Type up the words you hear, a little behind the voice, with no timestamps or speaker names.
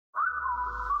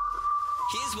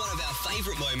Here's one of our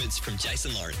favourite moments from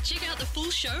Jason Lauren. Check out the full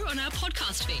show on our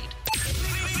podcast feed.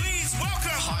 Please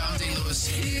welcome. Hi, I'm Dean Lewis.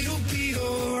 It'll be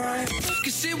alright.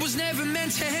 Cause it was never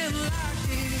meant to end like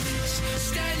this.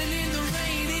 Standing in the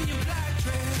rain in your black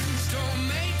dress. Don't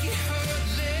make it hurt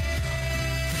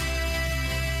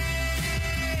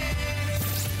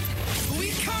less.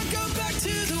 We can't go back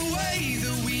to the way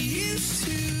that we used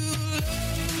to.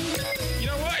 You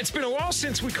know what? It's been a while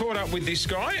since we caught up with this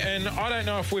guy, and I don't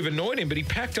know if we've annoyed him, but he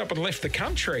packed up and left the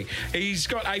country. He's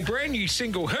got a brand new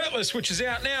single, Hurtless, which is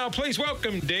out now. Please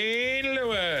welcome Dean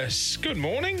Lewis. Good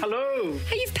morning. Hello.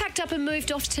 Hey, you've packed up and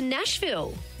moved off to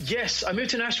Nashville. Yes, I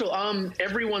moved to Nashville.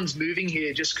 Everyone's moving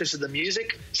here just because of the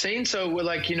music scene. So we're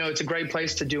like, it's a great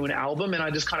place to do an album, and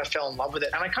I just kind of fell in love with it.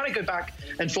 And I kind of go back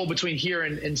and forth between here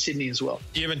and Sydney as well.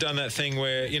 You haven't done that thing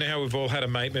where, you know how we've all had a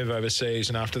mate move overseas,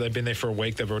 and after they've been there for a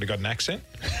week, they've already got an accent?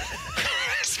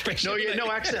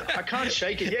 No accent. I can't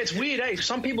shake it. Yeah, it's weird, eh?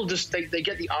 Some people just, they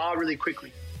get the R really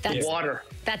quickly. That's water.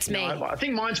 That's me. I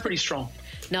think mine's pretty strong.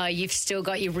 No, you've still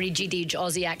got your rigid-edge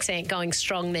Aussie accent going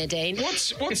strong there, Dean.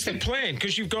 What's the plan?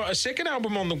 Because you've got a second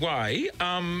album on the way.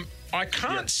 I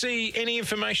can't see any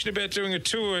information about doing a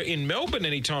tour in Melbourne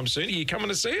anytime soon. Are you coming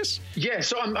to see us? Yeah,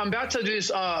 so I'm about to do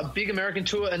this big American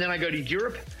tour, and then I go to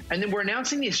Europe, and then we're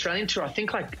announcing the Australian tour, I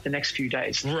think, like the next few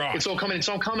days. Right. It's all coming in.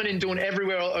 So I'm coming in doing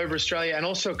everywhere all over Australia, and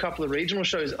also a couple of regional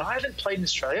shows. I haven't played in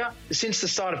Australia since the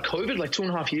start of COVID, like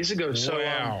 2.5 years ago. So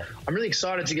wow. I'm really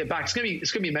excited to get back.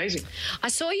 It's gonna be amazing. I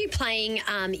saw you playing,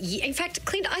 in fact,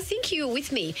 Clint, I think you were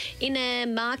with me in a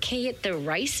marquee at the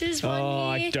races one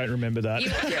year. I don't remember that.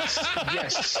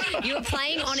 Yes. You were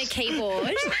playing on a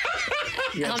keyboard.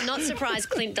 Yes. I'm not surprised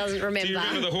Clint doesn't remember. Do you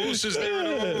remember the horses there and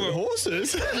all? The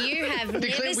horses? You have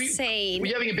never seen... Were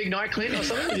you having a big night, Clint, or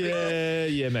something?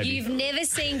 Yeah, maybe. You've never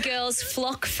seen girls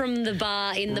flock from the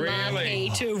bar in the Really?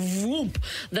 marquee to whoop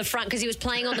the front, because he was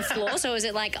playing on the floor, so it was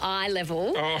at like eye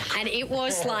level, and it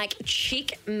was like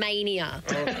chick mania.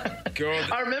 Oh,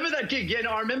 God. I remember that gig. Yeah,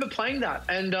 no, I remember playing that,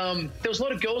 and there was a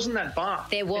lot of girls in that bar.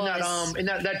 There was. In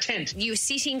that tent. You were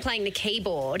sitting playing the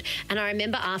keyboard, and I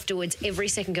remember afterwards, every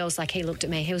second girl was like, he looked at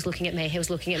me, he was looking at me, he was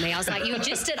looking at me. I was like, you were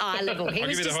just at eye level. He I'll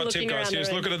was give you the just hot tip, looking guys. around He was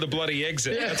the room. looking at the bloody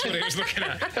exit. That's what he was looking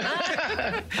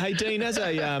at. Hey, Dean,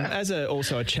 as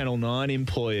also a Channel 9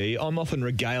 employee, I'm often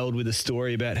regaled with a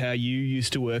story about how you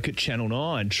used to work at Channel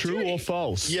 9. True or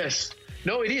false? Yes.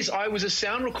 No, it is. I was a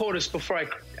sound recordist before I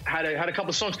had a couple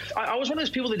of songs. I was one of those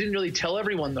people that didn't really tell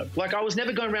everyone, though. Like, I was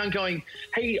never going around going,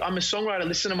 hey, I'm a songwriter,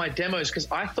 listen to my demos, because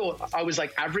I thought I was,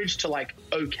 like, average to, like,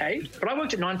 okay. But I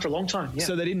worked at 9 for a long time, yeah.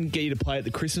 So they didn't get you to play at the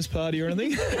Christmas party or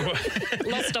anything?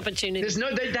 Lost opportunity.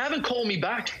 They haven't called me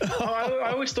back.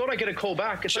 I always thought I'd get a call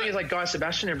back. It's like Guy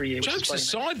Sebastian every year. Jokes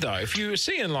aside, though, if you were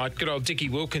seeing, like, good old Dickie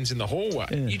Wilkins in the hallway,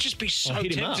 you'd just be so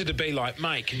hit him tempted up. to be like,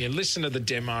 mate, can you listen to the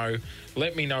demo?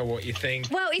 Let me know what you think.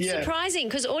 Well, it's surprising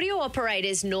because audio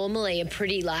operators normally are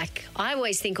pretty I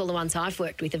always think all the ones I've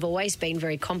worked with have always been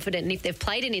very confident, and if they've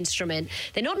played an instrument,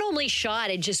 they're not normally shy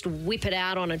to just whip it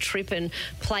out on a trip and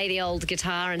play the old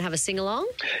guitar and have a sing-along.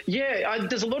 Yeah,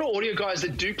 there's a lot of audio guys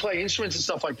that do play instruments and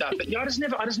stuff like that, but I just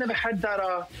never had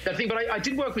that thing. But I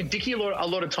did work with Dickie a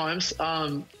lot of times.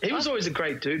 He was always a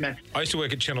great dude, man. I used to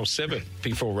work at Channel 7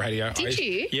 before radio. Did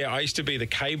you? Yeah, I used to be the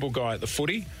cable guy at the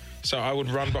footy. So I would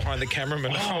run behind the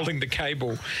cameraman holding the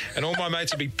cable, and all my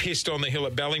mates would be pissed on the hill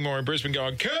at Ballymore in Brisbane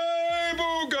going,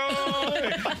 cable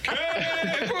guy,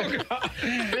 cable guy.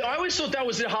 But I always thought that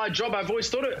was a hard job. I've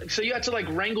always thought it. So you had to like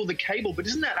wrangle the cable, but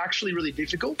isn't that actually really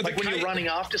difficult? Like when you're running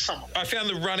after someone. I found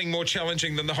the running more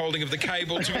challenging than the holding of the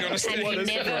cable, to be honest. And you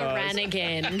never ran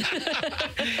again.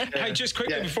 Hey, just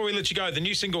quickly before we let you go, the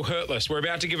new single Hurtless, we're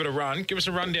about to give it a run. Give us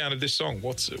a rundown of this song.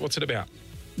 What's it about?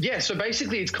 Yeah, so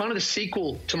basically it's kind of the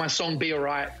sequel to my song Be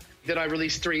Alright that I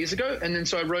released 3 years ago. And then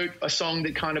so I wrote a song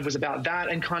that kind of was about that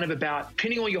and kind of about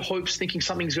pinning all your hopes, thinking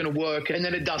something's going to work, and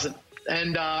then it doesn't.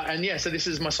 And yeah, so this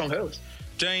is my song Hurtless.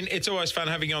 Dean, it's always fun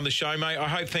having you on the show, mate. I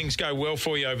hope things go well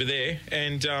for you over there.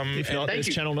 And if not, there's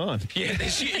Channel 9. Yeah, you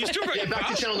still got your back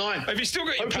pass? to Channel 9. Have you still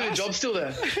got your Hopefully pass? the job's still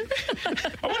there.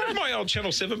 I wonder if my old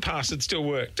Channel 7 pass would still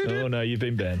work. Oh, no, you've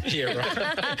been banned. Yeah,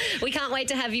 right. We can't wait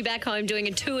to have you back home doing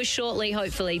a tour shortly,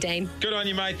 hopefully, Dean. Good on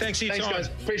you, mate. Thanks for your time. Thanks,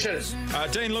 guys. Appreciate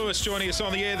it. Dean Lewis joining us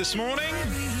on the air this morning.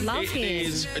 Love It him.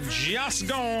 is just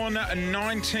gone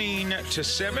 19 to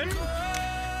 7.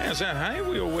 How's that, hey?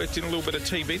 We all worked in a little bit of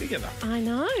TV together. I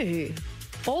know.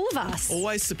 All of us.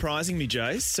 Always surprising me,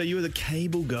 Jace. So you were the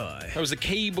cable guy. I was the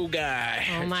cable guy.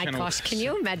 Oh, my Channel gosh. Can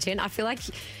you imagine? I feel like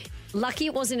Lucky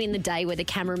it wasn't in the day where the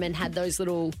cameraman had those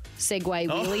little Segway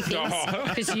wheelie things,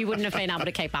 because you wouldn't have been able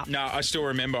to keep up. No, I still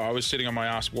remember I was sitting on my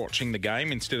ass watching the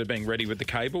game instead of being ready with the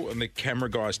cable, and the camera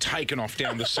guy's taken off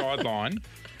down the sideline.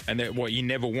 And that what you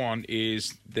never want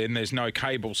is then there's no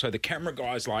cable, so the camera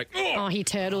guy's like, oh, he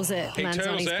turtles it. He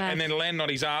turtles it and then land on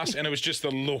his ass, and it was just the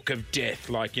look of death.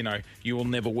 Like, you know, you will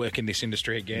never work in this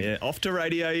industry again. Yeah, off to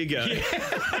radio you go.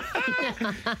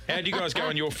 Yeah. How'd you guys go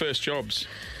on your first jobs?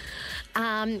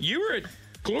 You were at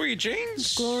Gloria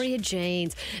Jeans? Gloria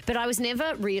Jeans. But I was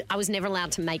never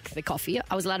allowed to make the coffee.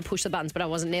 I was allowed to push the buttons, but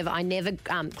I never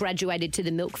graduated to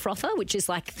the milk frother, which is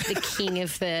like the king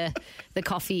of the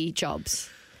coffee jobs.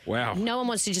 Wow. No one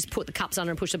wants to just put the cups on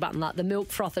and push the button. Like the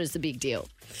milk frother is the big deal.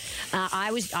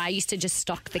 I used to just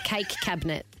stock the cake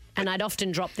cabinet, and I'd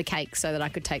often drop the cake so that I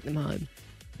could take them home.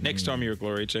 Next time you're at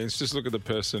Gloria Jeans, just look at the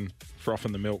person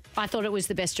frothing the milk. I thought it was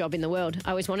the best job in the world.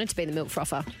 I always wanted to be the milk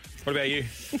frother. What about you?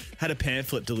 Had a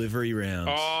pamphlet delivery round.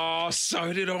 Oh,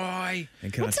 so did I.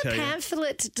 And can What's I a tell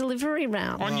pamphlet delivery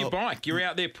round? On your bike, you're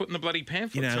out there putting the bloody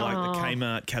pamphlets. you know, on. like the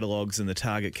Kmart catalogues and the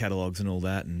Target catalogues and all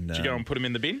that. And Did you go and put them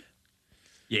in the bin?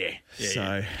 Yeah.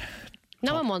 so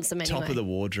No one wants them anyway. top of the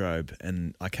wardrobe,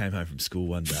 and I came home from school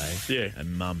one day, Yeah.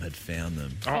 and Mum had found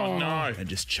them. Oh, no. And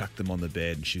just chucked them on the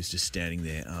bed, and she was just standing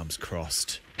there, arms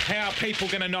crossed. How are people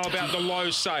going to know about the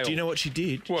Lowe's sale? Do you know what she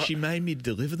did? What? She made me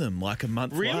deliver them like a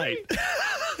month Really? late.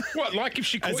 What, like if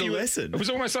she caught As a you lesson. It was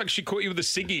almost like she caught you with a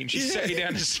ciggy and she sat you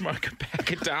down to smoke a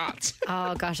pack of darts.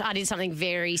 Oh, gosh. I did something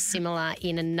very similar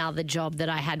in another job that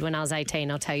I had when I was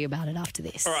 18. I'll tell you about it after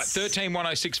this. All right,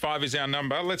 131065 is our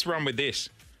number. Let's run with this.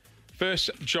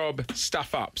 First job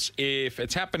stuff-ups. If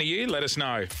it's happened to you, let us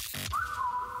know.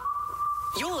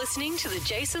 You're listening to the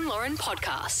Jason Lauren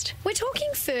podcast. We're talking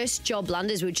first job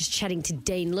blunders. We were just chatting to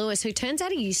Dean Lewis, who turns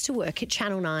out he used to work at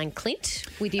Channel 9 Clint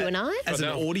with you and I. As an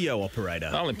audio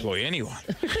operator. I'll employ anyone.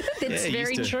 That's he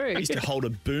very used to- true. He used to hold a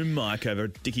boom mic over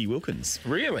Dickie Wilkins.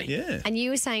 Really? Yeah. And you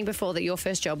were saying before that your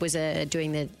first job was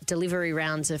doing the delivery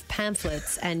rounds of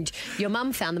pamphlets, and your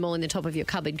mum found them all in the top of your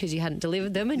cupboard because you hadn't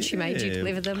delivered them, and she made you Yeah.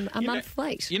 deliver them a month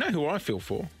late. You know who I feel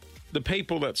for? The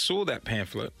people that saw that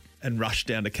pamphlet. And rushed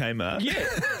down to Kmart. Yeah.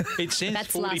 It says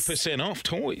That's 40% off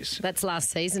toys. That's last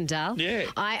season, Dal. Yeah.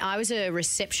 I was a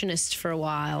receptionist for a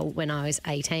while when I was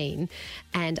 18,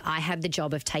 and I had the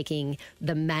job of taking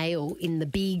the mail in the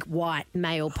big white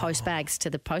mail post bags to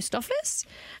the post office.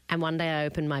 And one day I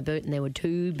opened my boot and there were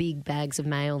 2 big bags of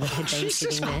mail that had been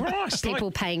Jesus sitting there. Christ, People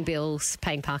like- paying bills,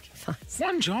 paying parking fines.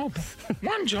 One job,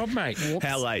 mate.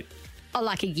 How late? Oh,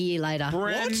 like a year later.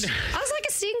 Brand- I was like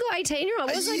a single 18-year-old.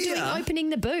 What was I doing opening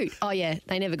the boot? Oh, yeah,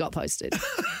 they never got posted.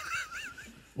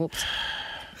 Whoops.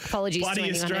 Apologies to Bloody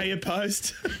anyone. Australia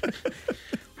Post.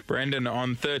 Brendan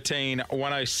on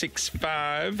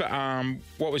 131065.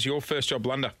 What was your first job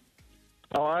blunder?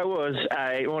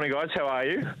 Morning, guys. How are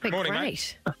you? But Morning,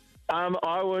 great. I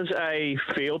was a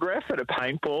field ref at a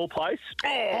paintball place.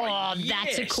 Oh,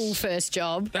 that's a yes. cool first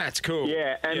job. That's cool.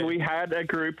 Yeah, and we had a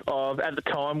group of, at the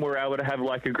time, we were able to have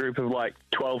like a group of like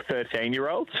 12,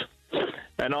 13-year-olds.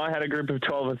 And I had a group of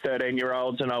 12 and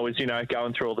 13-year-olds, and I was,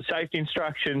 going through all the safety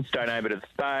instructions, don't aim it at the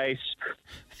space,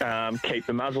 keep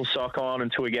the muzzle sock on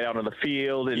until we get out on the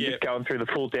field, and just going through the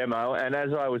full demo. And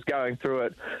as I was going through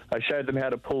it, I showed them how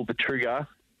to pull the trigger,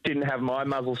 didn't have my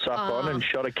muzzle sock on, and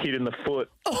shot a kid in the foot.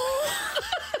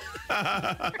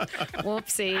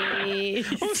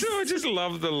 Whoopsie. Also, I just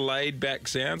love the laid-back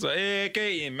sounds. Like, yeah,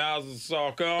 get your muzzle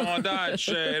sock on, don't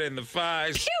shoot it in the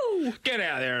face. Pew! Get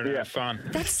out there and have fun.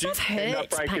 That stuff Ended up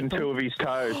hurts. breaking paintball. 2 of his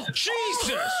toes.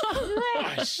 Jesus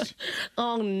Christ.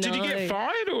 Oh, no. Did you get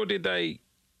fired or did they...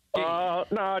 No,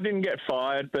 I didn't get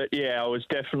fired, but yeah,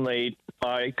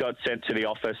 I got sent to the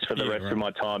office for the rest of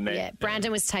my time there. Yeah, Brandon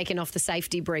was taken off the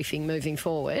safety briefing moving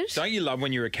forward. Don't you love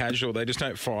when you're a casual? They just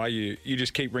don't fire you. You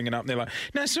just keep ringing up and they're like,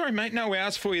 no, sorry, mate, no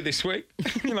hours for you this week.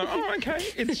 You're like, oh, okay,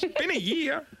 it's been a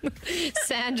year.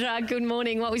 Sandra, good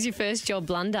morning. What was your first job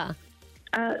blunder?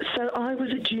 So I was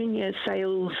a junior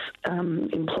sales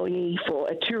employee for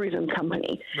a tourism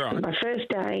company. Right. It was my first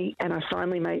day, and I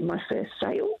finally made my first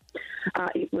sale.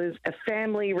 It was a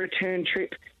family return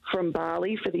trip from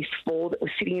Bali for these 4 that were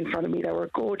sitting in front of me. They were a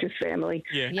gorgeous family,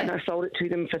 and I sold it to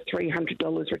them for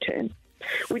 $300 return,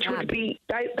 which would be,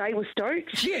 they were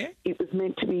stoked. Yeah. It was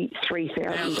meant to be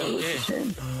 $3,000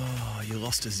 return. Oh, you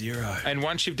lost a 0. And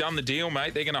once you've done the deal,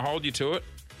 mate, they're going to hold you to it.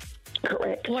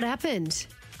 Correct. What happened?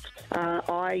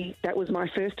 That was my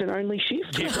first and only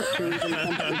shift. Tourism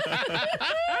company.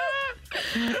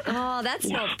 Oh, that's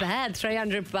not bad.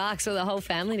 $300 for the whole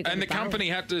family to go And to the company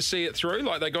had to see it through?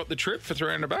 Like, they got the trip for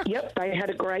 $300? Yep, they had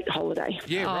a great holiday.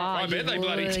 Yeah, right. I bet they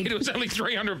bloody would. did. It was only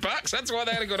 $300. That's why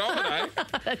they had a good holiday.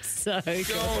 That's so good.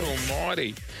 God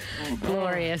almighty.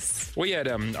 Glorious. We had,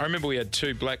 I remember we had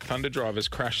 2 Black Thunder drivers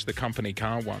crash the company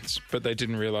car once, but they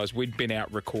didn't realise we'd been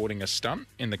out recording a stunt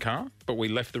in the car, but we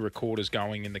left the recorders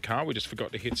going in the car. We just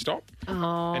forgot to hit stop.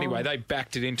 Oh. Anyway, they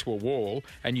backed it into a wall,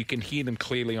 and you can hear them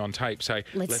clearly on tape say,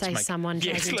 Let's say make... someone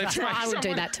Yes, goes into let's a- make I would do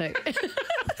someone- that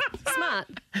too. Smart.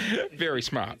 Very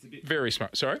smart. Very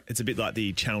smart. Sorry? It's a bit like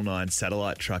the Channel 9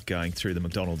 satellite truck going through the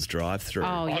McDonald's drive-through.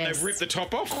 Oh, Oh, yes. they ripped the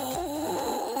top off?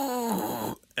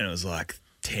 And it was like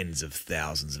tens of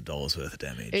thousands of dollars worth of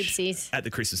damage. Oopsies. At the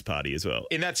Christmas party as well.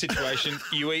 In that situation,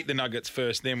 you eat the nuggets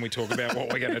first, then we talk about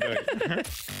what we're going to do.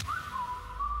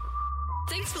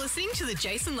 Thanks for listening to the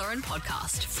Jason Lauren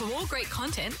podcast. For more great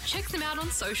content, check them out on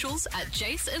socials at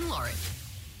Jason Lauren.